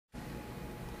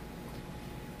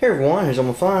Hey everyone, here's all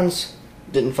my finds.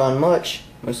 Didn't find much.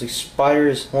 Mostly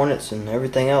spiders, hornets, and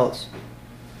everything else.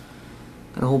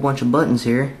 Got a whole bunch of buttons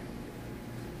here.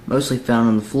 Mostly found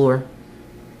on the floor.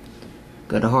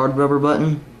 Got a hard rubber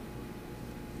button.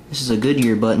 This is a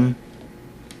Goodyear button.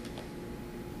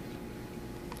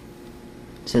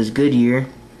 It says Goodyear.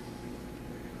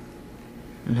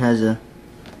 And has a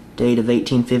date of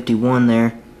 1851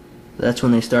 there. That's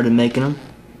when they started making them.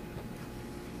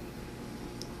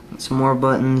 Some more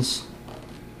buttons.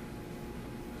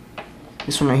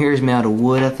 This one right here is made out of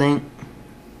wood, I think.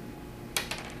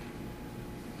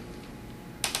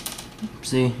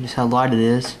 See just how light it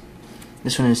is.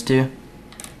 This one is too.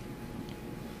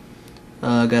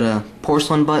 Got a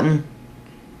porcelain button,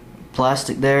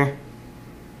 plastic there,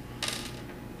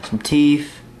 some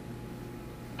teeth,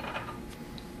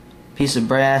 piece of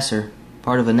brass or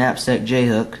part of a knapsack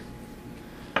J-hook,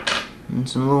 and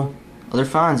some little other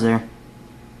finds there.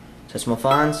 That's my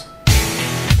finds.